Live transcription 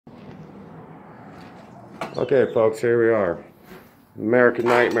Okay, folks, here we are. American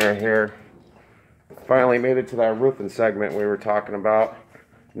Nightmare here. Finally made it to that roofing segment we were talking about.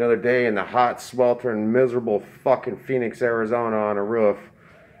 Another day in the hot, sweltering, miserable fucking Phoenix, Arizona on a roof.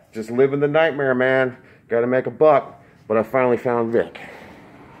 Just living the nightmare, man. Gotta make a buck. But I finally found Vic.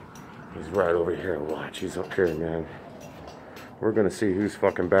 He's right over here. Watch, he's up here, man. We're gonna see who's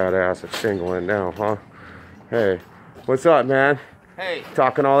fucking badass at Shingling now, huh? Hey, what's up, man? Hey.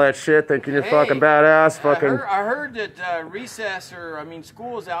 Talking all that shit, thinking you're fucking badass, fucking... I heard that recess,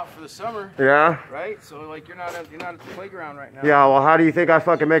 school is out for the summer. Yeah? Right? So, like, you're not at the playground right now. Yeah, well, how do you think I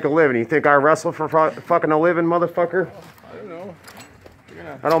fucking make a living? You think I wrestle for fucking a living, motherfucker? I don't know.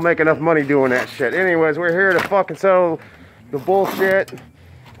 I don't make enough money doing that shit. Anyways, we're here to fucking settle the bullshit.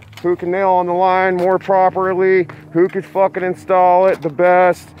 Who can nail on the line more properly? Who could fucking install it the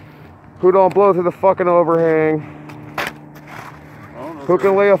best? Who don't blow through the fucking overhang? Who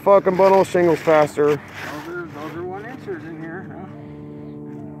can lay a fucking bundle of shingles faster? Those are 1-inchers in here,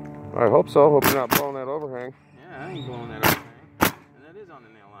 huh? I hope so. Hope you're not blowing that overhang. Yeah, I ain't blowing that overhang. And that is on the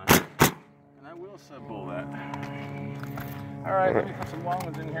nail line. And I will sub-bowl that. Alright, let me put some long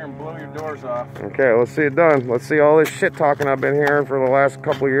ones in here and blow your doors off. Okay, let's see it done. Let's see all this shit talking I've been hearing for the last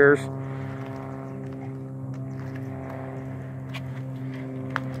couple of years.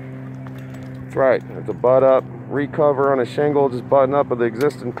 That's right. It's a butt up, recover on a shingle, just button up with the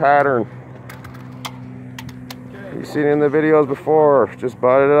existing pattern. Okay. You've seen it in the videos before. Just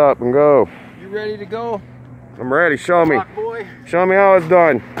butt it up and go. You ready to go? I'm ready. Show me. Boy. Show me how it's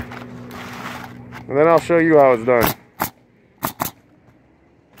done. And then I'll show you how it's done.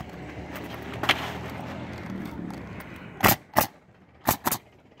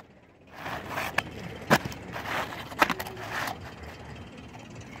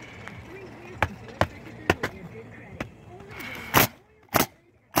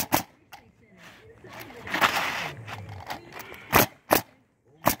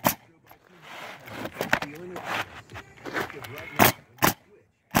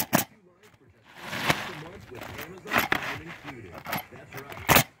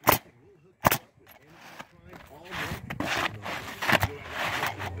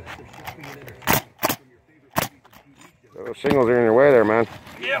 Those shingles are in your way there, man.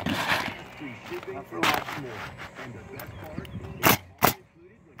 Yep.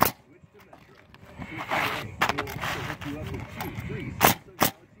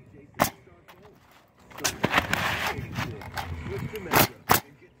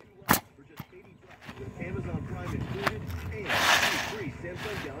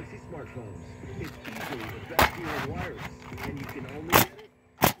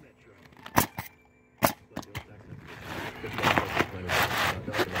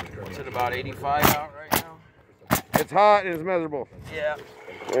 What's it, about 85 out right now? It's hot and it's miserable. Yeah.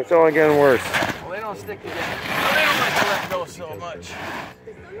 And it's only getting worse. Well, they don't stick together. They don't like to let go so much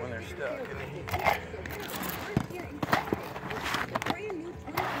when they're stuck in the heat.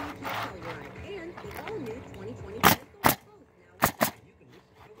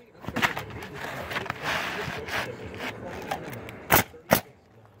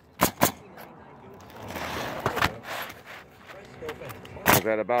 Is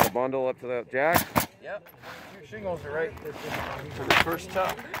that about a bundle up to the jack? Yep. Your shingles are right for the first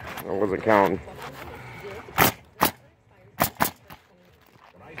tuck. I wasn't counting.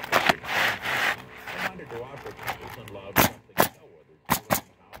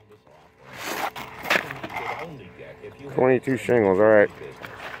 $22 shingles, all right.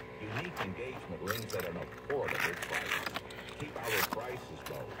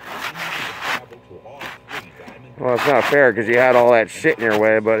 Well, it's not fair because you had all that shit in your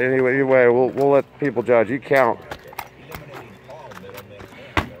way, but anyway, we'll let people judge. You count.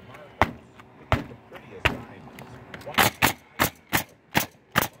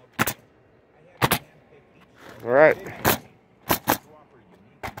 All right.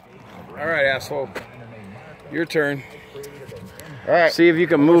 All right, asshole. Your turn. All right. See if you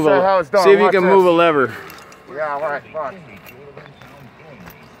can move a. See if you can move a lever. Yeah, all right. Fuck.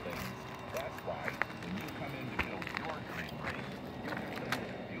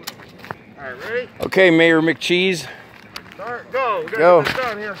 All right, ready? Okay, Mayor McCheese. Start. Go. We gotta Go. get this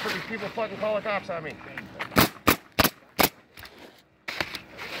done here before these people fucking call the cops on me.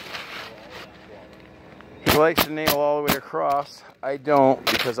 He likes to nail all the way across. I don't,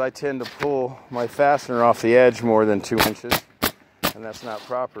 because I tend to pull my fastener off the edge more than 2 inches, and that's not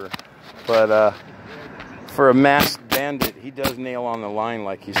proper. But for a masked bandit, he does nail on the line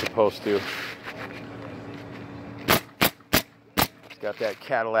like he's supposed to. He's got that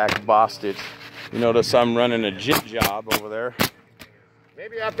Cadillac Bostage. You notice I'm running a jit job over there.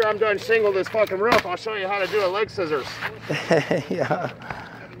 Maybe after I'm done shingle this fucking roof, I'll show you how to do a leg scissors. Yeah.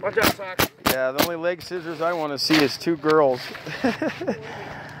 Watch out, Sock. Yeah, the only leg scissors I want to see is 2 girls.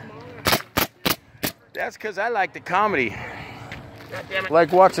 That's because I like the comedy. God damn it.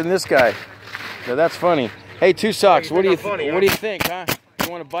 Like watching this guy. Now that's funny. Hey, 2 Socks, what do you think, huh? You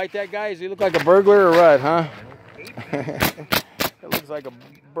want to bite that guy? Does he look like a burglar or what, huh? It looks like a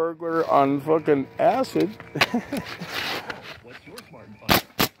burglar on fucking acid.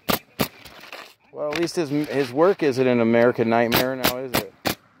 Well, at least his work isn't an American nightmare now, is it?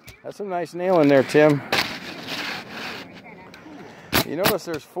 That's a nice nail in there, Tim. You notice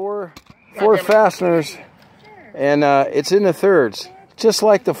there's four fasteners, and it's in the thirds, just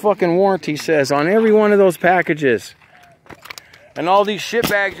like the fucking warranty says on every one of those packages. And all these shit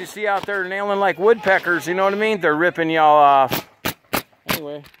bags you see out there nailing like woodpeckers, you know what I mean? They're ripping y'all off.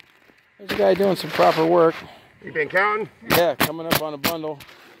 Anyway, there's a guy doing some proper work. You been counting? Yeah, coming up on a bundle.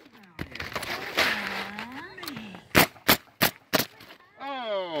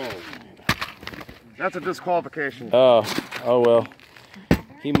 Oh, that's a disqualification. Oh well.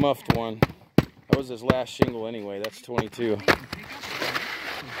 He muffed one. That was his last shingle anyway. That's 22.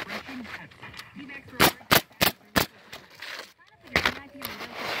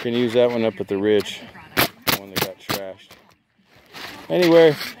 Can use that one up at the ridge. The one that got trashed.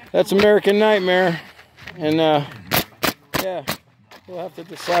 Anyway, that's American Nightmare. And yeah, we'll have to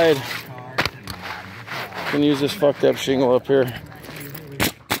decide. Can use this fucked up shingle up here.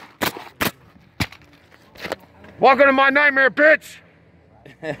 Welcome to my nightmare, bitch.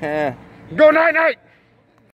 Go night night.